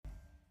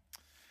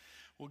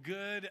Well,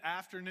 good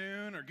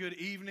afternoon or good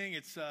evening.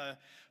 It's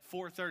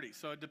 4:30,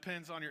 so it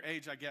depends on your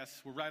age, I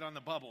guess. We're right on the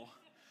bubble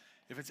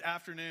if it's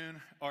afternoon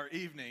or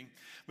evening.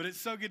 But it's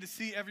so good to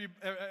see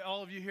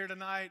all of you here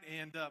tonight.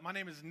 And my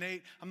name is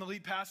Nate. I'm the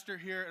lead pastor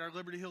here at our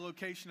Liberty Hill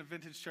location of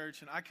Vintage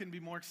Church, and I couldn't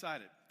be more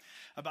excited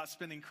about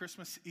spending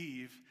Christmas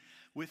Eve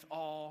with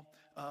all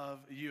of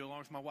you, along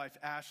with my wife,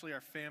 Ashley,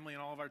 our family,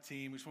 and all of our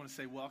team. We just want to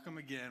say welcome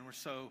again. We're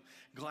so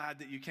glad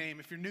that you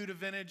came. If you're new to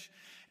Vintage,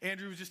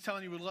 Andrew was just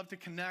telling you we'd love to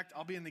connect.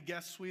 I'll be in the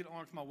guest suite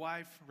along with my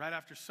wife right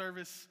after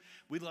service.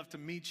 We'd love to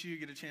meet you,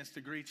 get a chance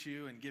to greet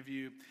you, and give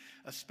you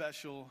a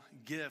special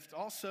gift.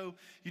 Also,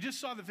 you just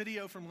saw the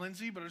video from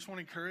Lindsay, but I just want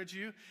to encourage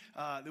you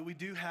that we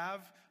do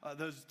have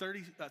those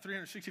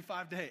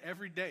 365-day,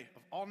 every day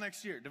of all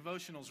next year,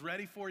 devotionals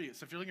ready for you.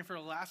 So if you're looking for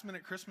a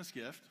last-minute Christmas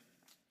gift,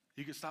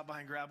 you can stop by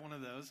and grab one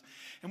of those.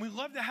 And we'd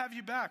love to have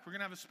you back. We're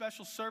going to have a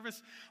special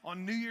service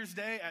on New Year's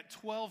Day at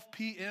 12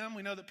 p.m.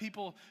 We know that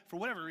people, for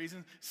whatever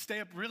reason, stay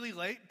up really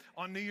late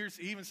on New Year's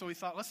Eve. And so we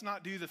thought, let's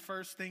not do the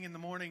first thing in the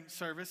morning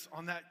service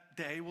on that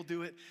day. We'll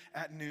do it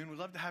at noon. We'd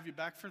love to have you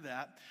back for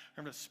that.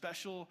 We're going to have a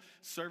special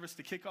service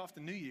to kick off the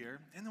new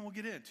year. And then we'll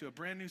get into a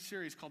brand new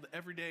series called The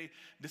Everyday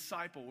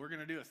Disciple. We're going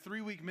to do a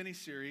 3-week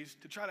mini-series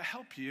to try to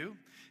help you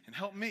and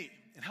help me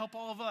and help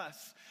all of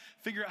us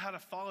figure out how to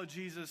follow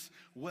Jesus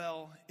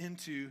well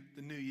into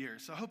the new year.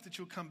 So I hope that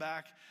you'll come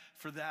back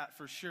for that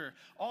for sure.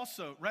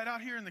 Also, right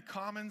out here in the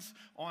Commons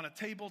on a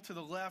table to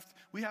the left,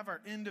 we have our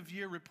end of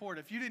year report.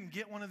 If you didn't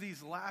get one of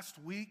these last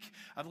week,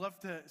 I'd love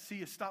to see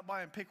you stop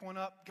by and pick one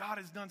up. God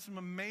has done some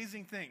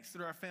amazing things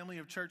through our family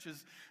of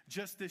churches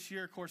just this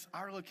year. Of course,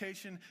 our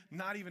location,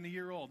 not even a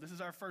year old. This is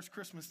our first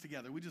Christmas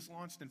together. We just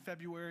launched in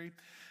February.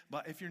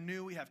 But if you're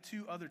new, we have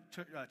 2 other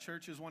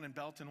churches, one in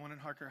Belton, one in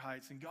Harker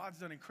Heights. And God's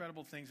done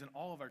incredible things in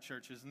all of our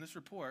churches. And this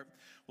report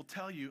will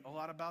tell you a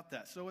lot about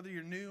that. So whether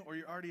you're new or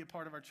you're already a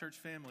part of our church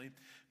family,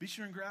 be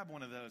sure and grab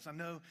one of those. I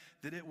know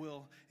that it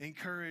will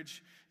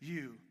encourage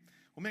you.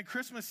 Well, man,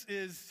 Christmas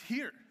is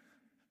here.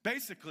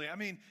 Basically, I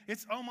mean,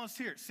 it's almost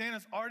here.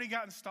 Santa's already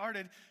gotten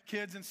started,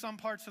 kids, in some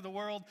parts of the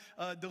world,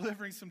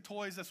 delivering some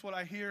toys. That's what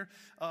I hear.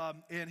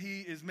 And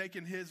he is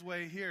making his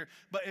way here.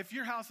 But if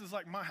your house is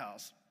like my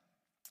house,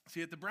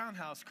 see, at the Brown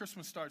house,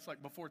 Christmas starts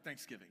like before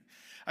Thanksgiving.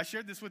 I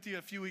shared this with you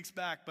a few weeks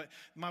back, but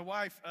my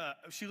wife,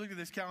 she looked at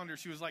this calendar.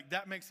 She was like,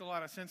 that makes a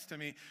lot of sense to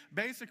me.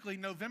 Basically,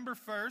 November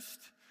 1st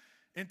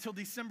until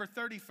December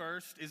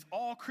 31st is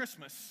all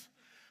Christmas,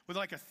 with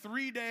like a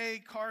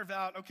 3-day carve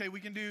out. Okay, we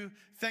can do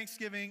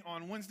Thanksgiving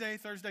on Wednesday,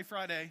 Thursday,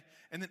 Friday,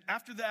 and then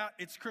after that,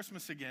 it's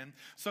Christmas again.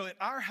 So at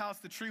our house,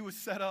 the tree was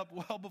set up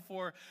well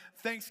before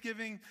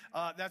Thanksgiving.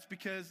 That's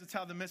because it's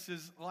how the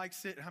missus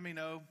likes it. How many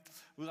know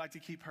we like to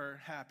keep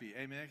her happy?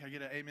 Amen. Can I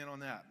get an amen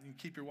on that? You can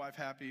keep your wife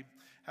happy.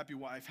 Happy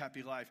wife,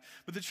 happy life.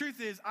 But the truth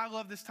is, I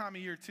love this time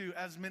of year too,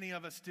 as many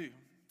of us do.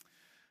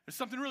 There's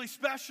something really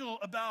special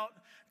about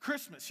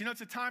Christmas. You know,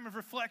 it's a time of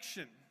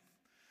reflection.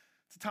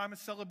 It's a time of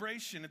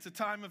celebration. It's a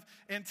time of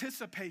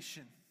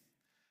anticipation,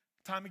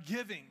 a time of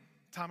giving,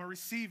 a time of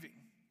receiving.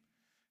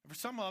 And for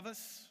some of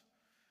us,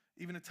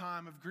 even a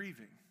time of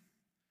grieving.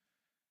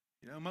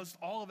 You know, most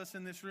all of us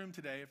in this room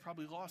today have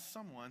probably lost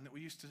someone that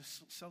we used to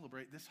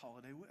celebrate this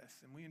holiday with.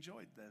 And we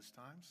enjoyed those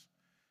times.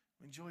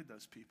 We enjoyed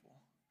those people.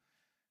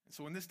 And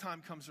so when this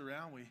time comes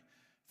around, we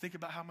think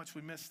about how much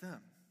we miss them.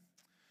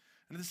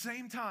 And at the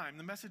same time,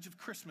 the message of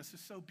Christmas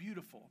is so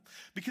beautiful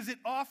because it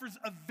offers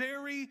a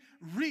very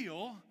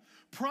real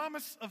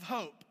promise of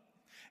hope,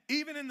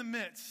 even in the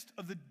midst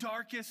of the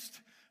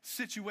darkest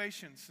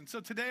situations. And so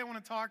today I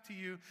want to talk to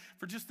you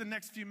for just the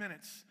next few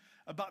minutes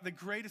about the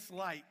greatest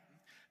light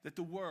that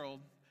the world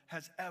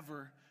has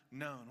ever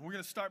known. We're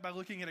going to start by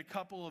looking at a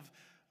couple of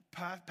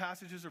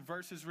passages or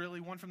verses,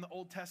 really, one from the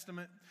Old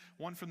Testament,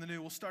 one from the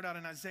New. We'll start out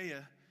in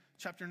Isaiah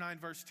chapter 9,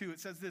 verse 2. It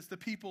says this: the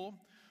people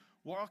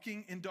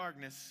walking in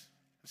darkness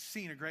have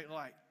seen a great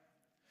light.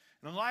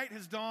 And the light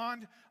has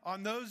dawned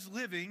on those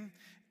living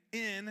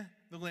in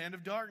the land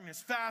of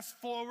darkness. Fast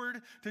forward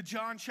to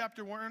John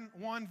chapter 1,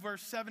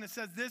 verse 7. It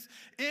says this: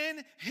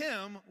 in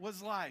him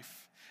was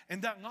life,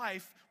 and that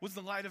life was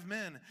the light of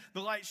men. The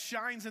light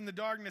shines in the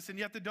darkness, and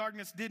yet the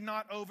darkness did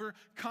not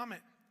overcome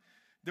it.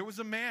 There was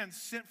a man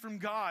sent from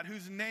God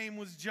whose name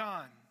was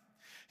John.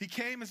 He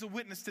came as a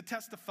witness to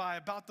testify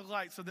about the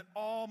light so that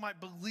all might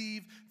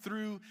believe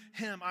through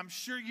him. I'm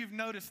sure you've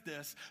noticed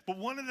this, but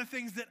one of the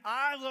things that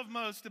I love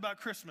most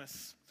about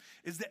Christmas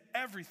is that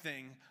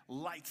everything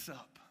lights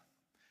up.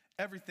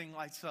 Everything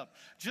lights up.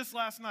 Just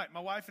last night, my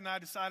wife and I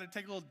decided to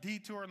take a little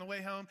detour on the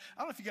way home.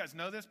 I don't know if you guys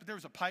know this, but there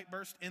was a pipe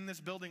burst in this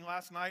building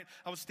last night.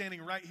 I was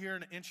standing right here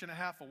in 1.5 inches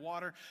of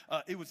water.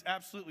 It was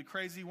absolutely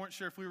crazy. Weren't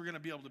sure if we were going to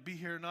be able to be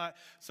here or not.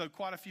 So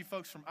quite a few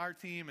folks from our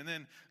team, and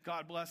then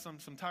God bless them,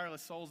 some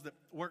tireless souls that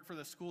work for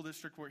the school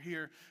district were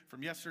here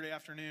from yesterday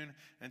afternoon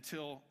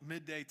until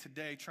midday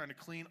today trying to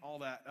clean all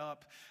that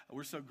up.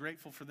 We're so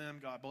grateful for them.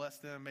 God bless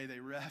them. May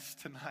they rest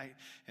tonight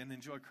and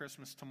enjoy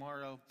Christmas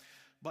tomorrow.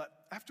 But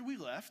after we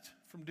left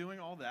from doing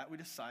all that, we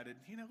decided,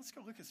 let's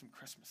go look at some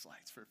Christmas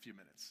lights for a few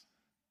minutes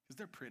because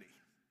they're pretty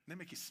and they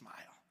make you smile.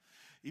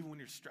 even when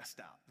you're stressed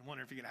out and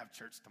wondering if you're going to have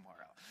church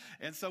tomorrow.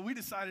 And so we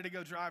decided to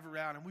go drive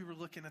around, and we were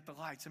looking at the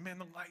lights. And man,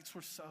 the lights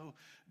were so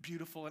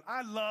beautiful. And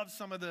I love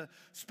some of the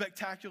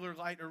spectacular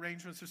light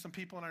arrangements. There's some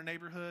people in our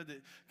neighborhood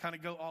that kind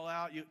of go all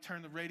out. You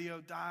turn the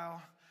radio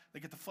dial. They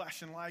get the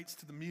flashing lights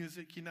to the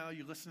music, you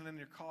listen in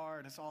your car,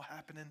 and it's all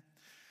happening.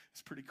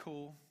 It's pretty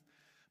cool.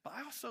 But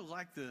I also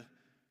like the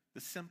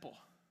simple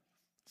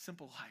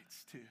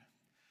lights too.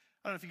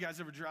 I don't know if you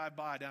guys ever drive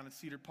by down at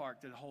Cedar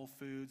Park, the Whole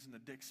Foods and the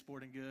Dick's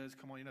Sporting Goods.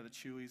 Come on, the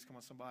Chewies. Come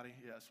on, somebody.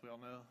 Yes, we all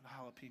know the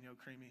jalapeno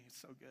creamy. It's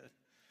so good.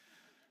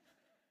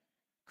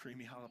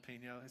 Creamy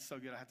jalapeno. It's so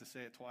good I have to say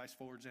it twice,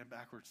 forwards and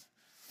backwards.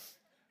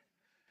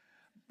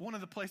 One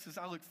of the places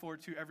I look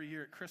forward to every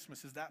year at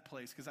Christmas is that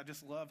place because I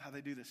just love how they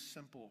do this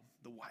simple,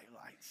 the white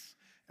lights.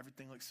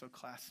 Everything looks so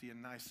classy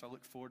and nice, so I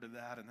look forward to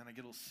that, and then I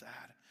get a little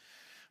sad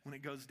when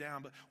it goes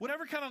down. But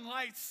whatever kind of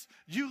lights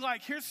you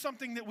like, here's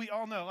something that we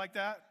all know. Like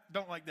that?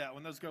 Don't like that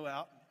when those go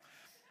out.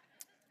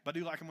 But I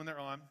do like them when they're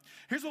on.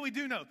 Here's what we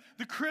do know.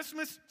 The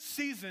Christmas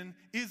season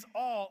is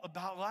all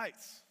about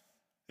lights.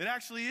 It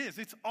actually is.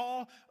 It's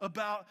all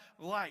about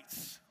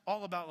lights.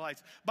 All about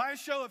lights. By a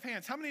show of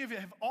hands, how many of you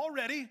have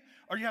already,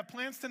 or you have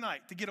plans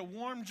tonight, to get a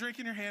warm drink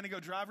in your hand and go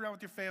drive around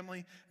with your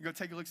family and go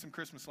take a look at some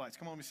Christmas lights?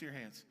 Come on, let me see your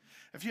hands.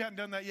 If you haven't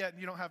done that yet and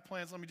you don't have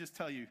plans, let me just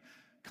tell you,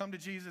 come to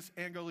Jesus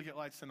and go look at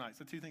lights tonight. It's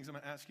the two things I'm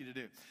going to ask you to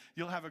do.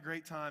 You'll have a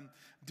great time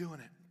doing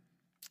it.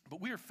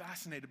 But we are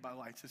fascinated by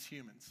lights as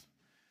humans.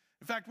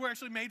 In fact, we're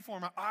actually made for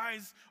them. Our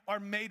eyes are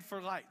made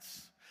for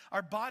lights.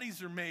 Our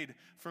bodies are made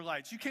for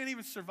lights. You can't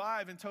even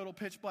survive in total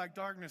pitch black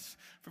darkness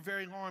for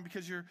very long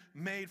because you're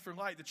made for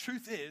light. The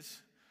truth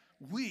is,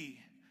 we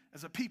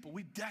as a people,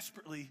 we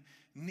desperately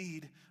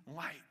need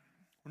light.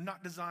 We're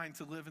not designed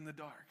to live in the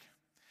dark.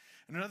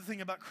 And another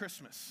thing about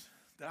Christmas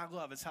that I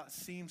love is how it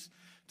seems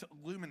to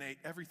illuminate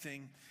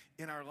everything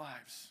in our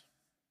lives.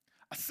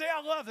 I say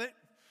I love it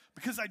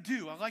because I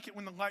do. I like it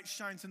when the light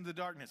shines into the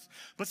darkness.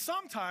 But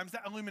sometimes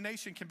that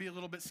illumination can be a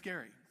little bit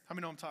scary. How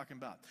many know what I'm talking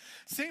about?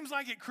 Seems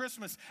like at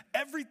Christmas,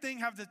 everything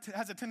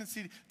has a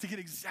tendency to get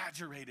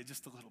exaggerated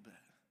just a little bit.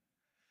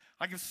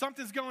 Like if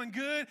something's going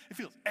good, it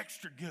feels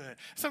extra good.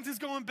 If something's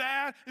going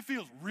bad, it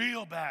feels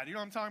real bad. You know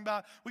what I'm talking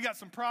about? We got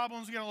some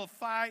problems. We got a little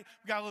fight.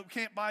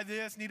 Can't buy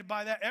this, need to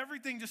buy that.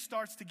 Everything just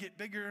starts to get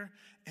bigger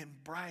and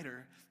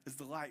brighter as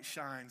the light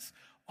shines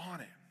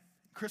on it.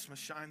 Christmas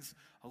shines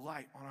a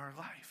light on our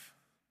life.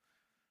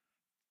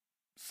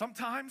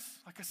 Sometimes,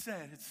 like I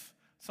said, it's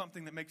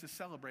something that makes us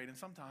celebrate, and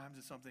sometimes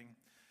it's something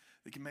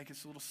that can make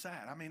us a little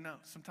sad. No,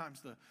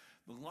 sometimes the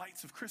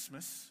lights of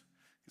Christmas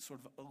can sort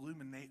of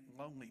illuminate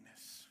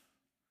loneliness.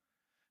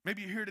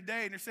 Maybe you're here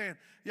today and you're saying,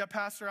 yeah,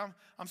 Pastor,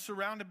 I'm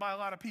surrounded by a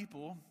lot of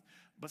people,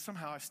 but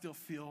somehow I still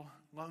feel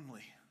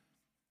lonely.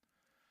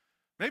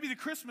 Maybe the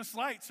Christmas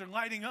lights are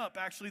lighting up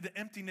actually the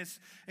emptiness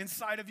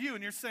inside of you,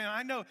 and you're saying,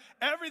 I know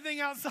everything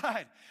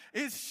outside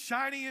is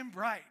shiny and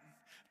bright,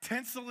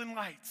 tinsel and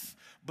lights,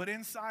 but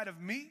inside of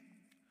me,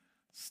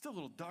 it's still a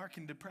little dark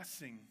and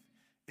depressing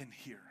in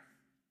here.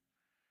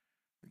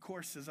 Of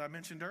course, as I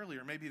mentioned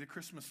earlier, maybe the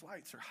Christmas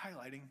lights are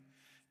highlighting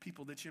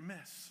people that you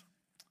miss.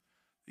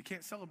 You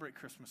can't celebrate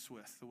Christmas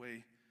with the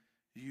way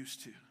you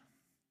used to.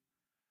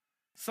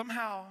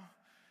 Somehow,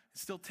 it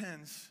still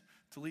tends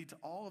to lead to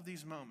all of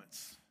these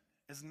moments,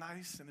 as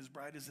nice and as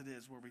bright as it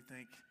is, where we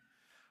think,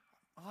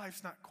 my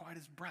life's not quite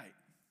as bright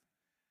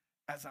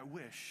as I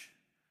wish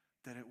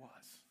that it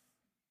was.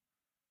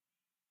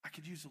 I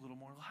could use a little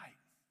more light.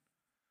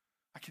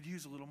 I could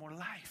use a little more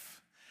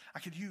life. I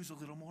could use a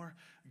little more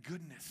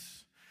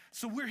goodness.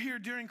 So we're here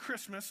during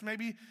Christmas,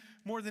 maybe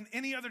more than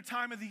any other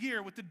time of the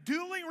year, with the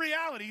dueling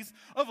realities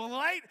of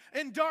light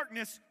and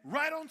darkness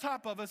right on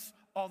top of us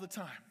all the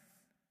time.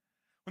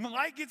 When the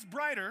light gets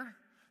brighter,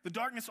 the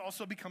darkness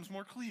also becomes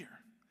more clear.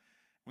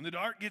 When the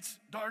dark gets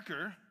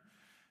darker,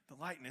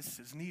 the lightness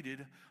is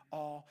needed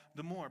all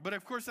the more. But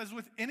of course, as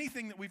with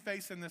anything that we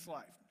face in this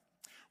life,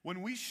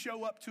 when we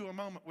show up to a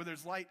moment where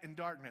there's light and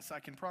darkness, I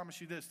can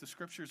promise you this, the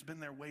scripture's been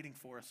there waiting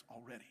for us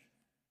already.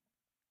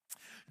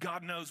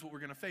 God knows what we're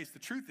going to face. The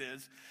truth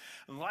is,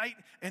 light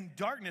and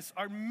darkness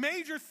are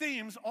major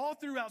themes all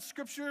throughout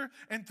Scripture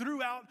and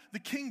throughout the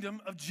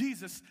kingdom of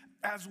Jesus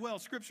as well.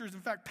 Scripture is, in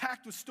fact,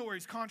 packed with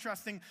stories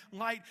contrasting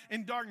light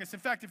and darkness. In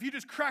fact, if you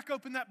just crack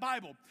open that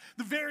Bible,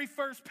 the very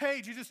first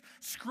page, you just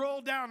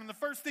scroll down, and the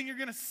first thing you're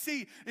going to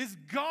see is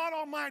God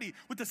Almighty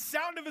with the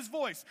sound of his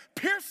voice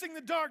piercing the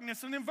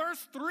darkness. And in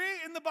verse 3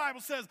 in the Bible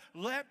says,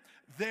 let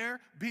there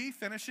be,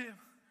 finish it,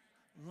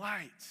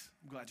 light.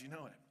 I'm glad you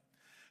know it.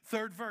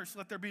 Third verse,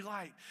 let there be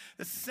light.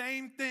 The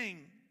same thing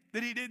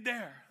that he did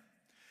there,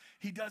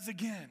 he does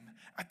again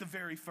at the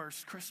very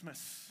first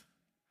Christmas.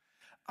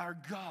 Our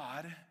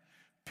God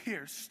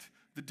pierced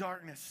the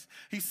darkness.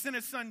 He sent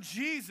his son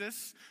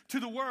Jesus to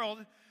the world,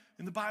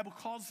 and the Bible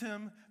calls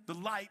him the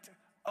light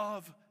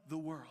of the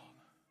world.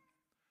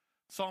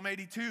 Psalm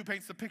 82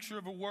 paints the picture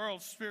of a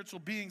world, spiritual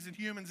beings and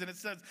humans, and it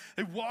says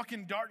they walk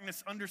in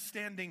darkness,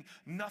 understanding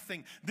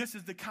nothing. This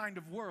is the kind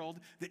of world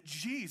that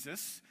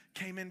Jesus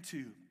came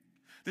into.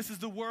 This is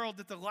the world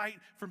that the light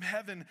from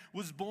heaven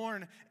was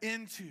born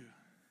into.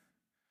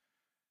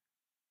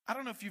 I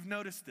don't know if you've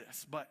noticed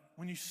this, but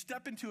when you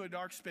step into a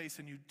dark space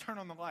and you turn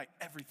on the light,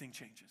 everything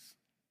changes.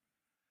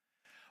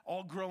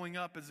 All growing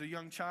up as a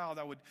young child,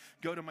 I would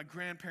go to my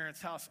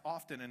grandparents' house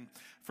often, and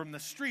from the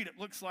street, it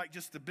looks like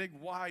just a big,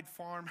 wide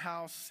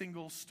farmhouse,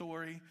 single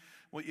story.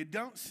 What you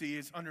don't see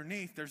is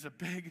underneath, there's a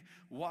big,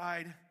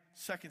 wide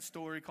second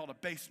story called a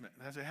basement.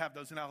 As they have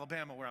those in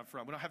Alabama where I'm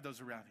from. We don't have those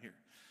around here.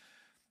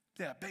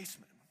 Yeah,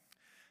 basement.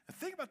 The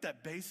thing about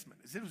that basement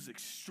is it was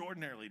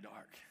extraordinarily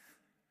dark.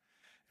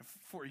 And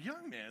for a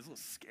young man, it's a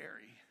little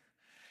scary.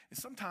 And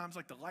sometimes,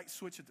 like the light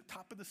switch at the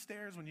top of the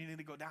stairs when you need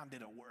to go down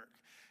didn't work.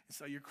 And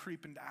so you're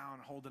creeping down,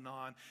 holding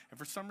on. And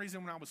for some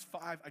reason, when I was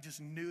 5, I just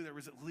knew there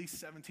was at least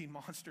 17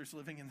 monsters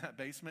living in that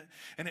basement.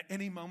 And at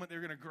any moment,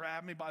 they're going to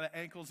grab me by the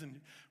ankles and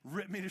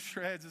rip me to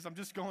shreds as I'm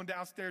just going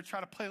downstairs,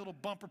 trying to play a little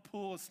bumper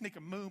pool, and sneak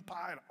a moon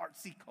pie and an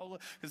RC cola.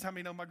 Because how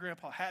many know my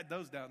grandpa had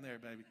those down there,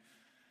 baby?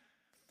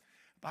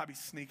 Bobby's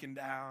sneaking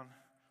down,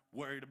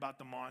 worried about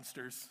the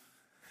monsters,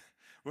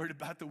 worried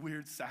about the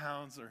weird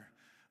sounds or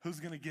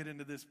who's going to get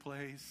into this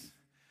place.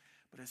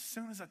 But as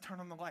soon as I turned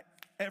on the light,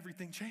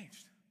 everything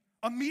changed.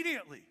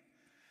 Immediately.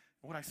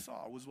 What I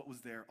saw was what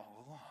was there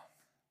all along.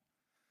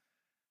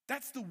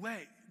 That's the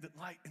way that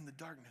light in the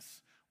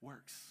darkness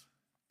works.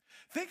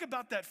 Think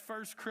about that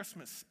first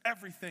Christmas.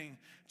 Everything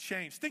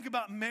changed. Think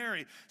about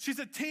Mary. She's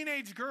a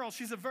teenage girl.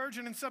 She's a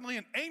virgin, and suddenly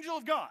an angel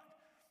of God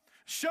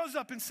shows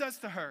up and says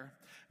to her,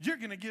 "You're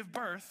going to give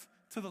birth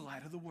to the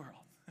light of the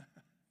world."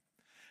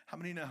 How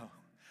many know?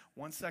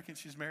 1 second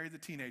she's married the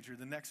teenager.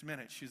 The next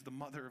minute she's the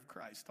mother of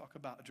Christ. Talk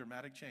about a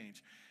dramatic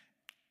change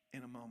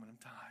in a moment of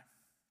time.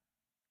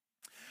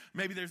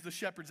 Maybe there's the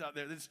shepherds out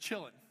there that's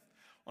chilling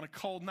on a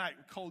cold night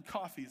with cold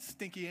coffee and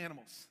stinky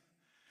animals.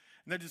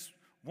 And they're just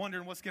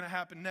wondering what's going to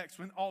happen next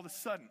when all of a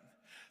sudden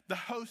the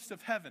host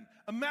of heaven,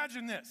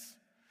 imagine this,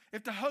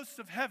 if the host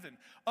of heaven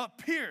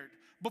appeared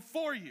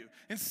before you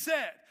and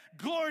said,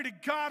 "Glory to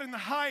God in the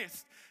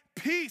highest,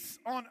 peace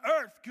on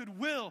earth,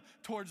 goodwill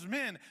towards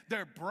men."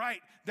 They're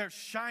bright, they're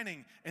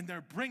shining, and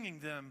they're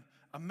bringing them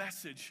a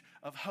message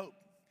of hope.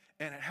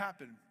 And it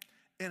happened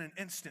in an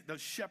instant.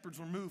 Those shepherds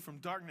were moved from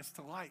darkness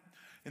to light.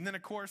 And then,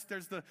 of course,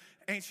 there's the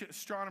ancient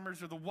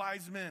astronomers or the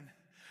wise men.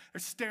 They're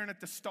staring at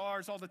the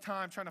stars all the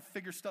time, trying to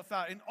figure stuff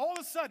out. And all of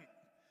a sudden,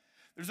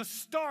 there's a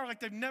star like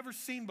they've never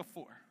seen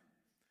before,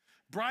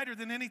 brighter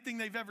than anything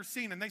they've ever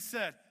seen. And they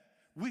said,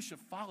 "We should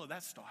follow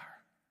that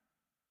star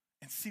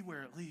and see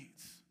where it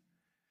leads."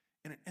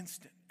 In an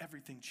instant,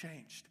 everything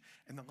changed,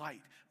 and the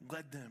light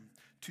led them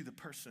to the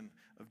person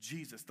of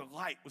Jesus. The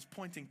light was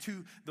pointing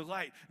to the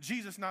light.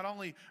 Jesus not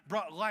only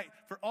brought light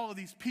for all of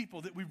these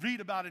people that we read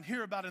about and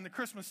hear about in the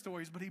Christmas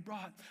stories, but he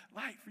brought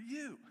light for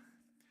you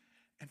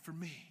and for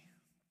me.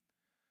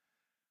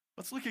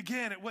 Let's look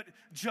again at what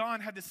John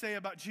had to say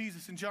about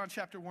Jesus in John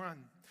chapter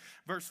 1,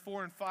 verse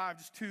 4 and 5,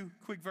 just 2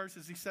 quick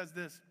verses. He says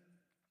this,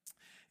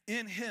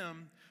 "In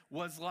him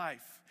was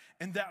life,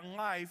 and that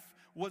life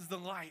was the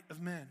light of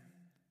men.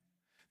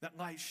 That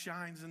light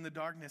shines in the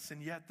darkness,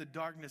 and yet the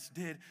darkness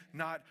did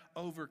not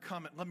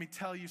overcome it." Let me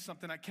tell you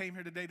something. I came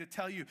here today to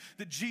tell you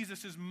that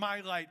Jesus is my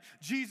light.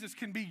 Jesus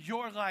can be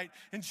your light,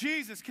 and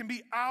Jesus can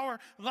be our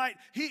light.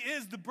 He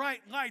is the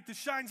bright light that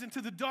shines into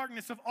the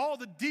darkness of all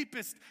the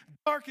deepest,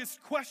 darkest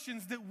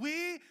questions that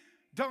we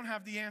don't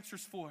have the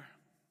answers for.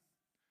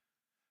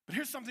 But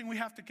here's something we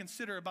have to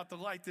consider about the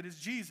light that is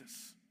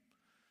Jesus.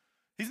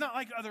 He's not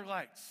like other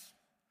lights.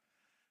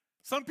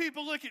 Some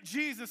people look at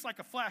Jesus like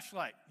a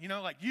flashlight,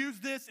 like use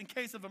this in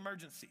case of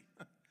emergency.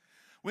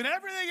 When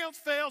everything else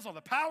fails, all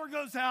the power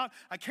goes out,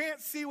 I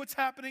can't see what's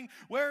happening.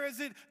 Where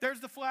is it? There's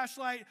the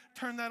flashlight.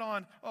 Turn that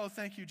on. Oh,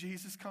 thank you,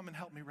 Jesus. Come and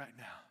help me right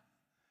now.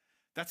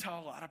 That's how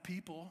a lot of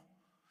people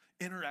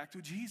interact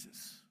with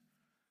Jesus.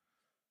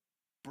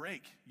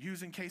 Break,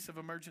 use in case of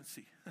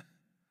emergency.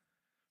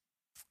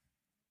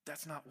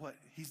 That's not what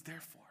he's there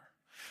for.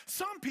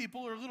 Some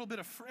people are a little bit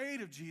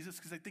afraid of Jesus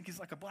because they think he's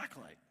like a black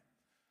light.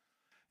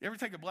 You ever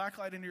take a black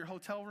light into your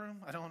hotel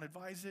room? I don't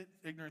advise it.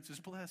 Ignorance is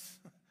bliss.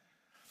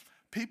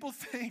 People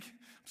think,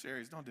 I'm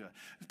serious, don't do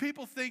it.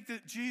 People think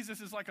that Jesus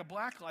is like a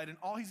black light, and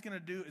all he's going to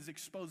do is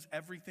expose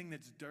everything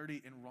that's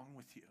dirty and wrong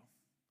with you.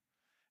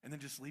 And then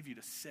just leave you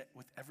to sit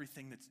with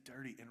everything that's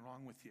dirty and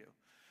wrong with you.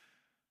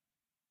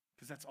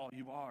 Because that's all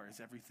you are, is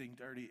everything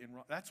dirty and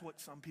wrong. That's what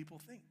some people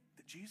think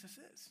that Jesus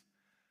is.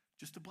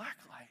 Just a black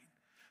light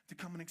to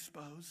come and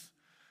expose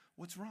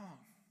what's wrong.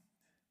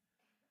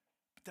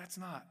 But that's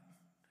not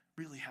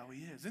really how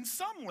he is. In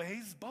some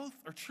ways, both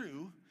are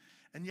true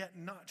and yet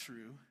not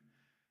true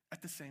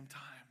at the same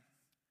time.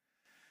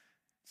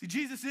 See,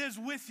 Jesus is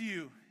with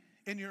you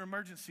in your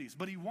emergencies,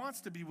 but he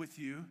wants to be with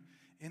you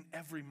in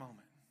every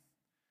moment.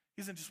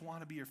 He doesn't just want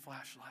to be your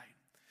flashlight.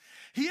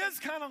 He is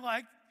kind of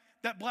like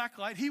that black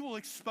light. He will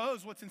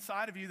expose what's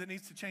inside of you that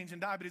needs to change and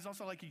die, but he's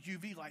also like a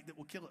UV light that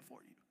will kill it for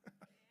you.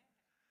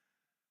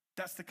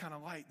 That's the kind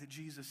of light that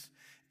Jesus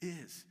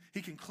is.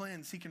 He can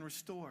cleanse, he can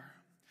restore.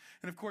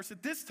 And of course,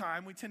 at this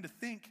time, we tend to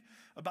think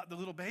about the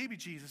little baby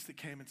Jesus that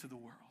came into the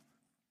world.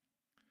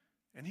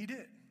 And he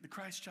did. The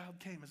Christ child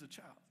came as a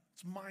child.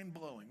 It's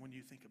mind-blowing when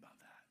you think about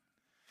that.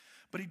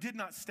 But he did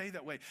not stay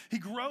that way. He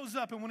grows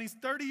up, and when he's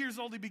 30 years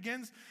old, he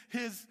begins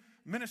his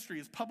ministry,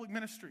 his public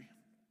ministry.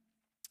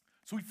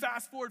 So we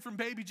fast forward from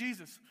baby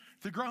Jesus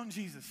to grown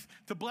Jesus,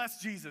 to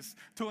blessed Jesus,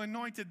 to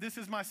anointed, this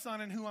is my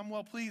son in whom I'm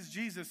well pleased,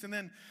 Jesus. And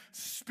then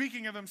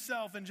speaking of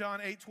himself in John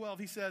 8:12,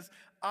 he says,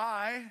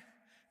 I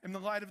am the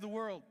light of the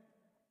world.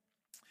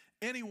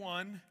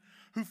 Anyone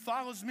who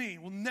follows me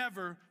will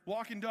never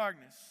walk in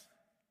darkness,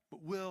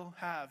 but will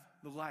have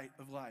the light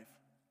of life.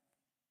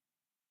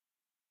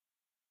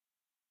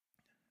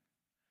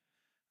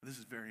 This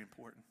is very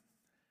important.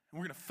 And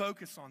we're going to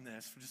focus on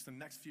this for just the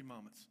next few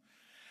moments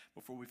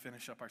before we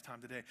finish up our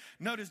time today.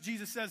 Notice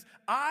Jesus says,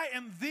 I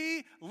am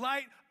the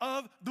light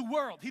of the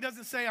world. He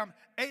doesn't say I'm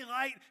a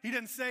light. He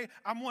doesn't say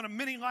I'm one of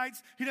many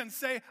lights. He doesn't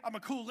say I'm a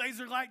cool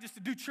laser light just to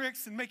do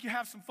tricks and make you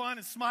have some fun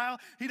and smile.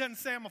 He doesn't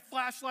say I'm a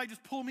flashlight,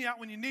 just pull me out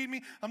when you need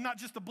me. I'm not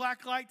just a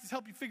black light to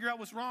help you figure out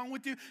what's wrong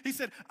with you. He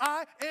said,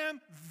 I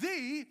am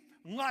the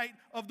light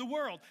of the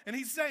world. And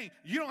he's saying,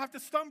 you don't have to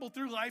stumble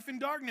through life in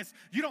darkness.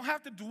 You don't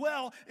have to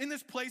dwell in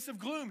this place of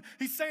gloom.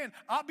 He's saying,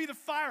 I'll be the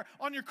fire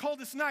on your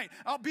coldest night.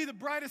 I'll be the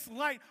brightest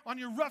light on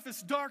your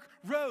roughest dark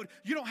road.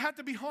 You don't have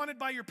to be haunted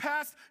by your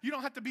past. You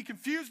don't have to be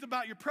confused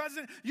about your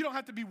present. You don't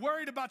have to be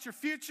worried about your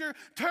future.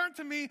 Turn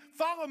to me,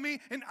 follow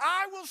me, and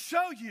I will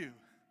show you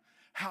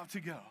how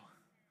to go.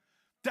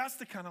 That's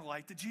the kind of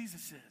light that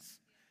Jesus is.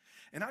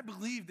 And I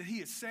believe that he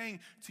is saying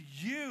to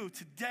you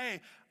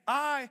today,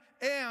 I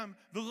am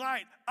the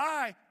light.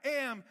 I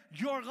am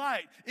your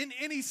light. In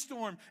any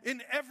storm,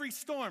 in every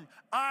storm,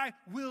 I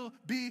will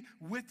be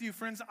with you.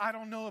 Friends, I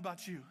don't know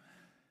about you,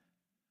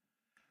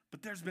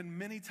 but there's been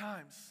many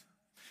times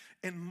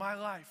in my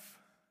life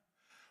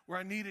where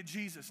I needed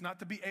Jesus not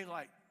to be a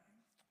light,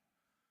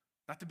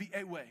 not to be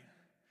a way,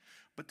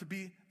 but to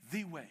be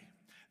the way,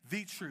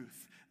 the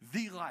truth,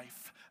 the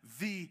life,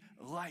 the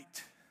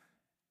light.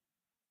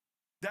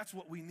 That's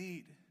what we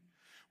need.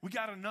 We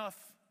got enough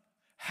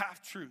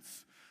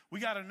half-truths. We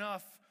got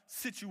enough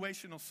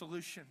situational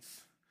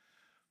solutions.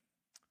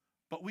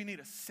 But we need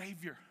a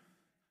Savior,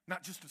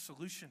 not just a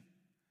solution.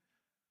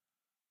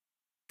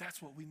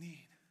 That's what we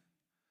need.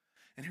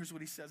 And here's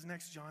what he says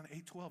next, John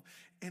 8:12.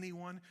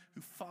 Anyone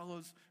who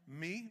follows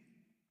me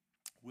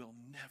will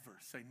never,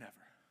 say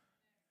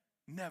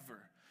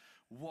never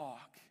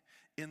walk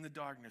in the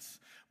darkness,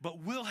 but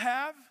will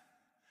have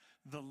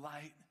the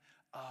light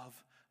of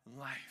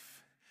life.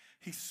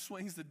 He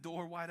swings the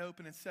door wide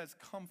open and says,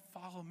 come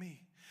follow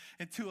me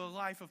into a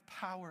life of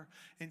power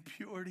and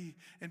purity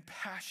and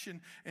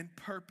passion and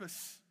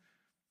purpose.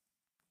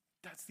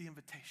 That's the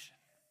invitation.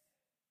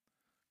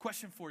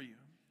 Question for you.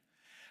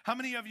 How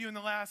many of you in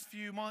the last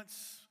few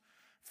months,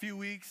 few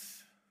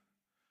weeks,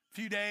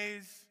 few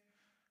days,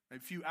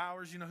 maybe a few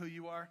hours, you know who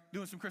you are,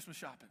 doing some Christmas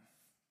shopping?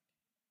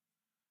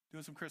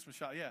 Doing some Christmas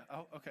shopping, yeah,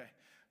 oh, okay.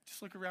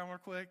 Just look around real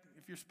quick.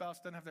 If your spouse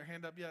doesn't have their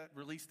hand up yet,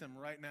 release them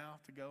right now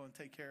to go and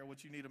take care of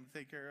what you need them to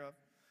take care of.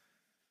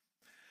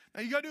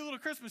 Now, you go do a little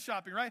Christmas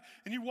shopping, right?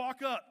 And you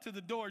walk up to the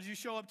doors. You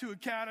show up to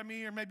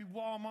Academy or maybe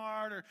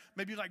Walmart or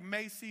maybe like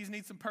Macy's,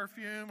 need some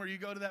perfume, or you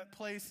go to that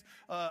place.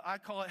 I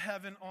call it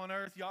heaven on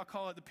earth. Y'all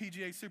call it the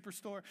PGA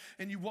Superstore.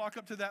 And you walk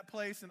up to that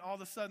place, and all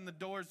of a sudden the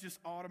doors just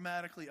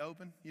automatically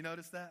open. You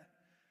notice that?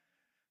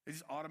 They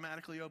just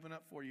automatically open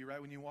up for you, right,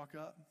 when you walk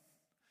up.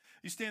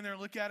 You stand there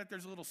and look at it,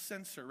 there's a little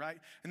sensor, right?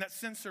 And that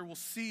sensor will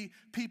see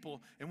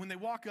people. And when they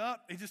walk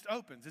up, it just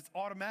opens. It's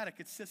automatic.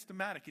 It's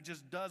systematic. It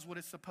just does what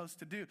it's supposed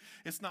to do.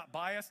 It's not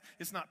biased.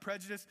 It's not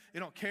prejudiced.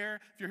 It don't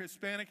care if you're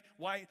Hispanic,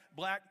 white,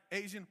 black,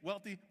 Asian,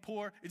 wealthy,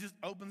 poor. It just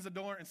opens the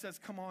door and says,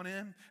 come on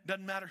in.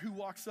 Doesn't matter who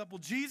walks up. Well,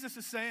 Jesus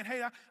is saying,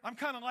 hey, I'm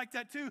kind of like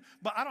that too,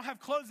 but I don't have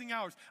closing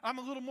hours. I'm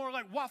a little more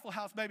like Waffle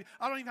House, baby.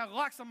 I don't even have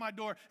locks on my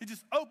door. It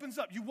just opens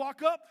up. You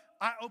walk up,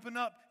 I open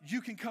up, you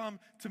can come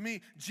to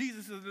me.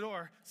 Jesus is at the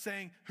door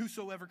saying,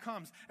 whosoever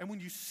comes. And when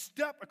you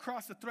step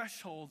across the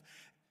threshold,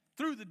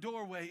 through the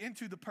doorway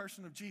into the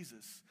person of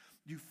Jesus,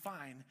 you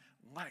find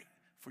light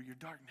for your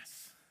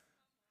darkness.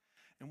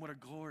 And what a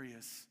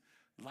glorious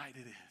light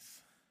it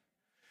is.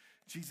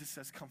 Jesus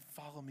says, come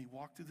follow me,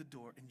 walk through the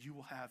door, and you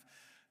will have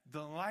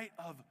the light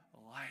of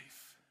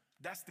life.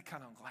 That's the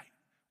kind of light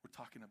we're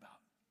talking about.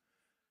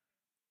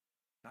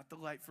 Not the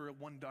light for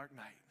one dark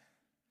night.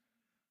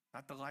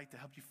 Not the light to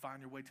help you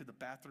find your way to the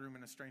bathroom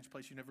in a strange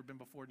place you've never been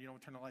before and you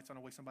don't turn the lights on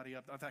and wake somebody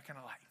up. Not that kind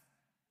of light.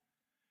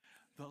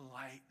 The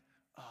light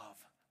of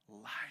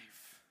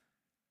life.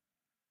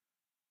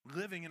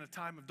 Living in a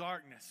time of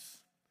darkness.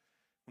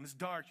 When it's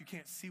dark, you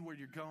can't see where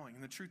you're going.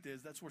 And the truth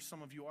is, that's where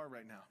some of you are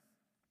right now.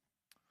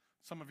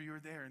 Some of you are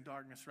there in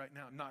darkness right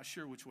now, not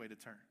sure which way to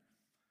turn.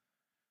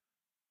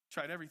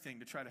 Tried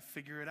everything to try to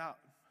figure it out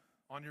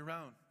on your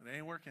own. It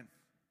ain't working.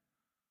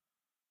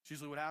 It's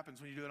usually what happens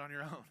when you do it on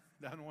your own.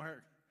 It doesn't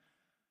work.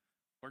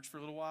 Works for a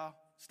little while,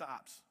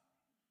 stops.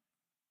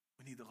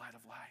 We need the light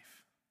of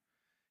life.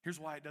 Here's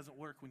why it doesn't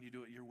work when you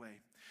do it your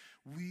way.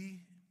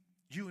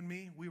 You and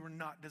me, we were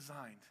not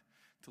designed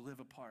to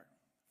live apart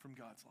from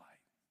God's light.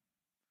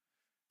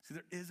 See,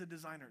 there is a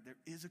designer. There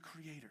is a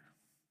creator.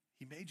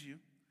 He made you.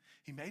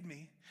 He made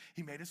me.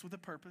 He made us with a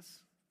purpose.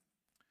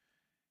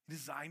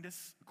 designed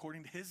us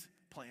according to his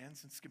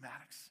plans and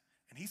schematics.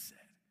 And he said,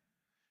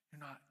 you're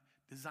not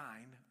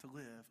designed to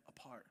live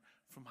apart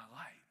from my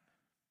light.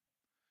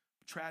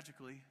 But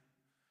tragically,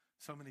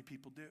 so many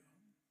people do.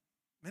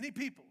 Many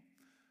people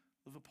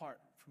live apart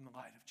from the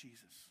light of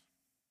Jesus.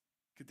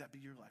 Could that be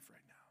your life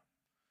right now?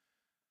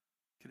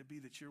 Could it be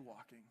that you're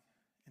walking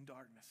in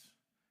darkness,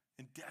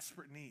 in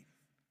desperate need,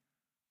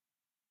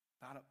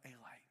 not of a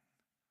light,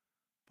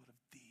 but of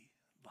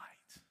the light?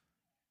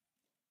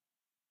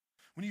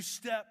 When you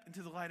step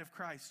into the light of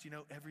Christ, you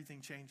know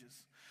everything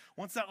changes.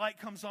 Once that light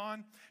comes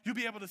on, you'll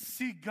be able to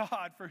see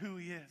God for who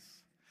he is.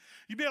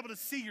 You'll be able to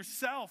see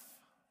yourself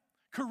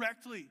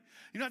correctly.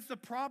 You know, that's the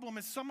problem,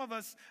 is some of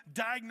us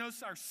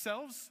diagnose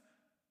ourselves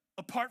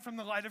apart from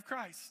the light of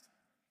Christ.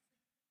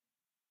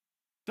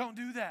 Don't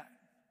do that.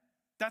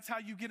 That's how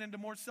you get into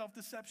more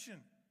self-deception.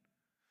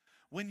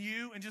 When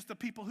you and just the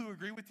people who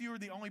agree with you are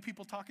the only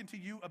people talking to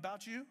you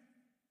about you,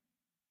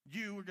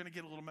 you are going to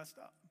get a little messed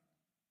up.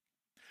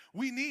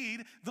 We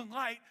need the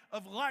light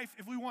of life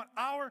if we want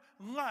our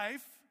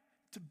life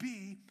to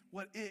be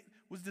what it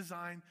was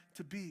designed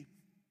to be.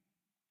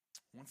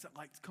 Once that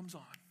light comes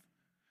on,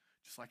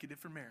 just like it did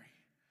for Mary,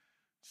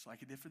 just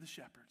like it did for the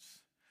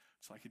shepherds,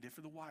 just like it did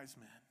for the wise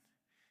men,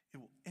 it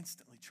will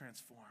instantly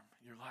transform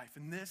your life.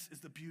 And this is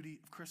the beauty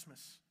of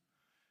Christmas.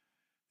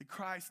 The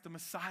Christ, the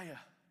Messiah,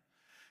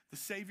 the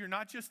Savior,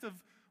 not just of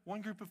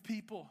one group of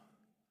people.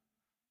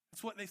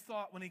 That's what they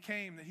thought when he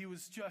came, that he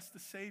was just the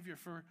Savior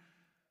for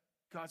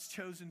God's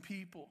chosen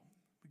people.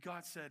 But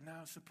God said, no,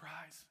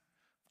 surprise,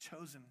 I've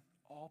chosen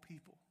all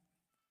people.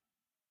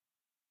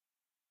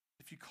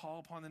 If you call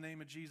upon the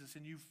name of Jesus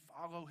and you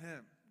follow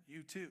him,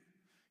 you too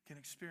can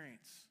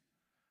experience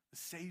the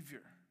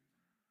Savior,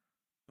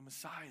 the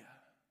Messiah,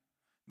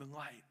 the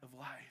light of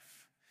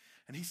life.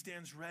 And he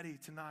stands ready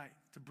tonight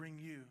to bring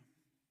you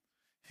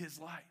his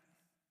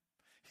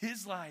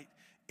light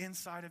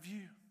inside of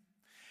you.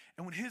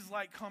 And when his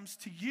light comes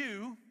to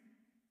you,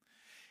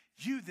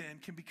 you then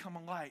can become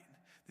a light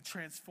that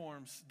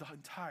transforms the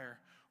entire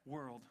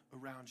world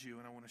around you.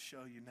 And I want to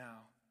show you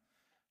now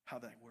how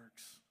that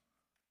works.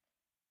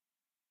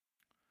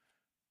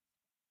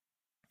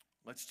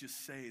 Let's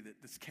just say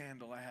that this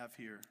candle I have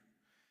here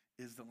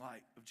is the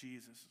light of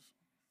Jesus.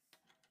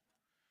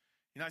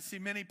 You know, I see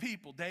many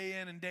people day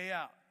in and day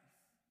out.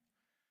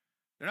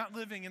 They're not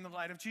living in the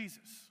light of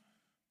Jesus.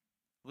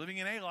 Living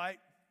in a light,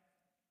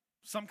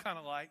 some kind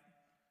of light.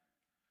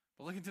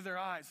 But look into their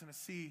eyes and I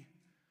see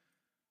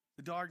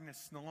the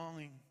darkness and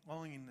the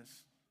longingness.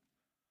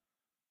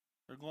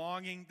 They're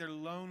longing, they're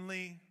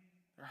lonely,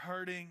 they're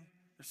hurting,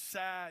 they're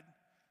sad,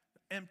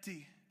 they're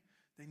empty.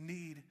 They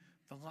need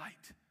the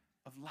light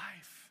of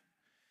life.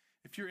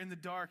 If you're in the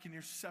dark and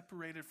you're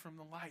separated from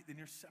the light, then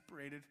you're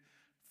separated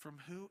from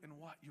who and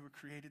what you were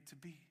created to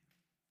be.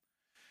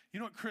 You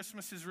know what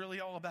Christmas is really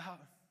all about?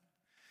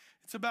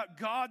 It's about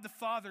God the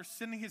Father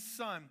sending his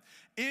Son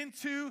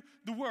into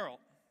the world.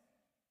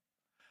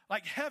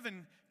 Like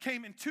heaven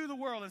came into the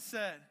world and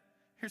said,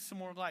 here's some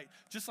more light.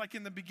 Just like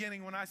in the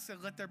beginning when I said,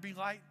 let there be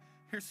light,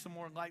 here's some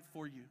more light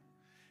for you.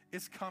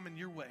 It's coming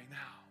your way now.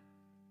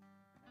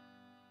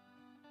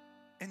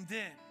 And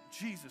then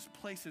Jesus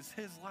places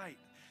his light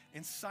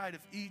inside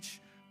of each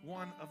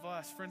one of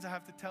us. Friends, I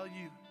have to tell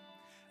you,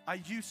 I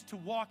used to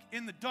walk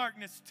in the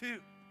darkness too.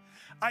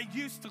 I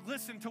used to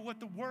listen to what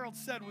the world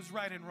said was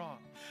right and wrong.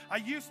 I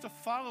used to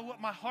follow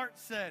what my heart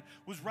said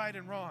was right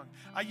and wrong.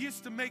 I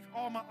used to make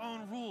all my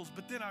own rules,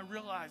 but then I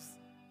realized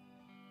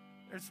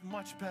there's a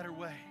much better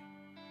way.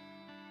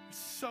 It's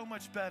so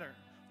much better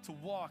to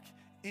walk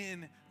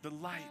in the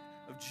light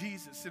of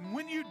Jesus. And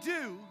when you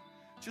do,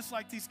 just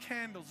like these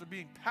candles are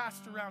being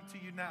passed around to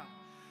you now,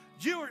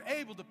 you are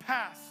able to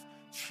pass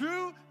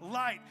true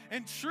light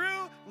and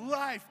true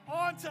life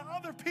on to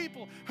other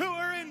people who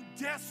are in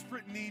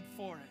desperate need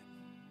for it.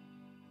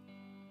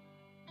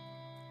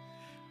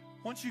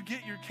 Once you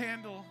get your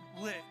candle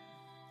lit,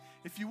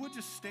 if you would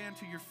just stand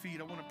to your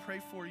feet, I want to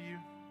pray for you.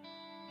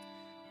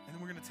 And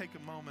then we're going to take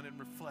a moment and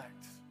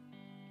reflect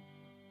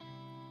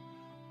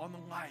on the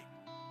light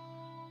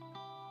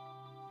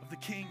of the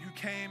King who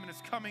came and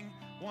is coming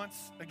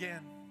once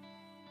again.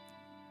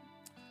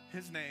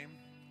 His name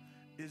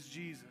is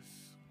Jesus.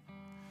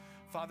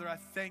 Father, I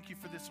thank you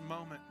for this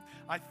moment.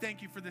 I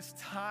thank you for this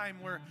time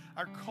where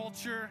our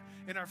culture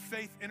and our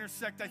faith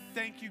intersect. I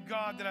thank you,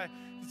 God, that I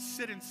could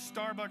sit in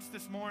Starbucks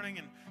this morning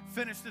and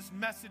finish this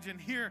message and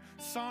hear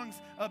songs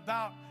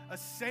about a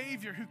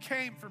Savior who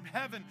came from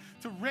heaven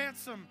to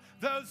ransom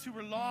those who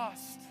were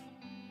lost.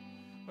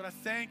 But I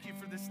thank you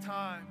for this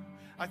time.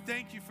 I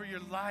thank you for your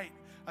light.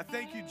 I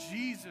thank you,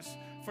 Jesus,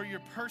 for your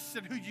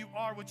person, who you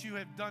are, what you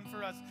have done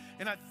for us.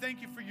 And I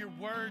thank you for your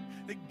word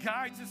that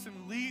guides us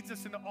and leads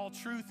us into all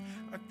truth.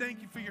 I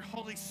thank you for your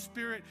Holy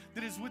Spirit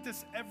that is with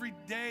us every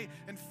day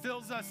and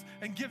fills us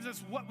and gives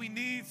us what we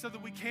need so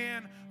that we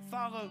can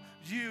follow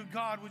you.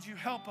 God, would you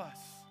help us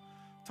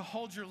to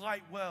hold your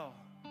light well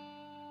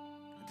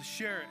and to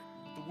share it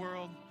with the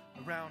world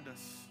around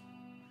us.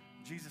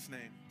 In Jesus'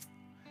 name,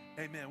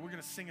 amen. We're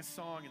going to sing a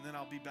song and then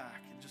I'll be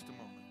back in just a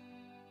moment.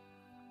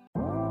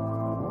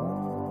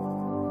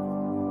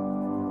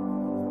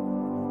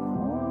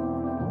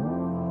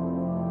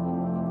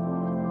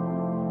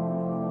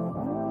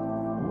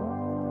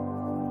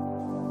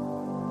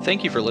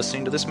 Thank you for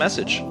listening to this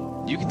message.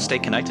 You can stay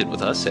connected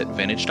with us at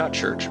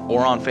vintage.church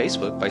or on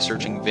Facebook by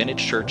searching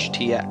Vintage Church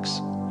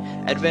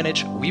TX. At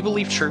Vintage, we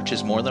believe church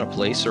is more than a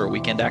place or a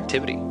weekend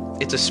activity.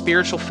 It's a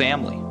spiritual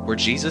family where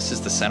Jesus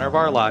is the center of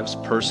our lives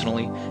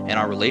personally and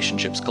our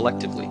relationships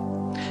collectively.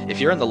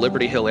 If you're in the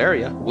Liberty Hill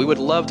area, we would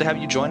love to have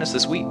you join us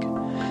this week.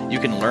 You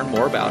can learn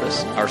more about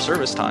us, our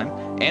service time,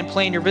 and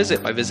plan your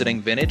visit by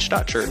visiting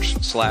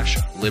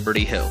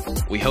vintage.church/Liberty Hill.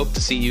 We hope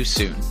to see you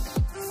soon.